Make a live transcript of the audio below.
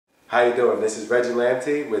How you doing? This is Reggie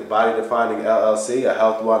Lamptey with Body Defining LLC, a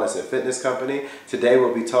health, wellness, and fitness company. Today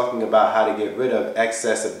we'll be talking about how to get rid of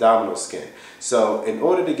excess abdominal skin. So in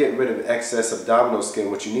order to get rid of excess abdominal skin,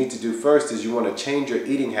 what you need to do first is you want to change your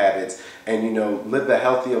eating habits and live a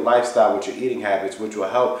healthier lifestyle with your eating habits, which will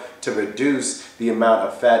help to reduce the amount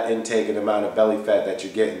of fat intake and amount of belly fat that you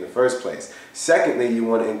get in the first place. Secondly, you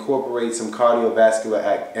want to incorporate some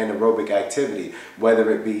cardiovascular and aerobic activity,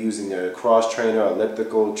 whether it be using a cross trainer,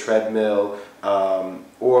 elliptical, treadmill,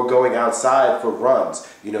 or going outside for runs,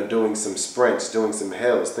 doing some sprints, doing some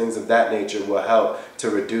hills, things of that nature will help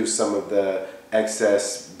to reduce some of the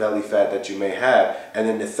excess belly fat that you may have. And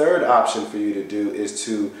then the third option for you to do is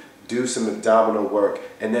to do some abdominal work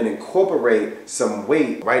and then incorporate some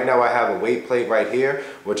weight. Right now I have a weight plate right here.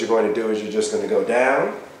 What you're going to do is you're just going to go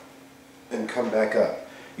down and come back up.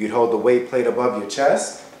 You'd hold the weight plate above your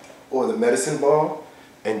chest or the medicine ball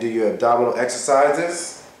and do your abdominal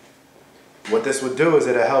exercises. What this would do is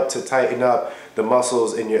it'll help to tighten up the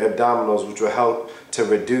muscles in your abdominals, which will help to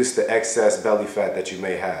reduce the excess belly fat that you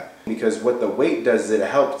may have. Because what the weight does is it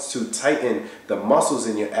helps to tighten the muscles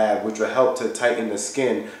in your ab, which will help to tighten the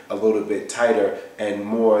skin a little bit tighter and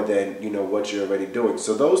more than what you're already doing.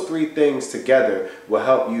 So those three things together will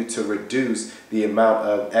help you to reduce the amount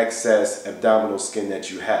of excess abdominal skin that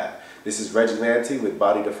you have. This is Reggie Lamptey with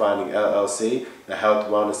Body Defining LLC, a health,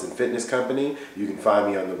 wellness, and fitness company. You can find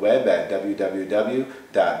me on the web at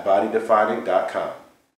www.bodydefining.com.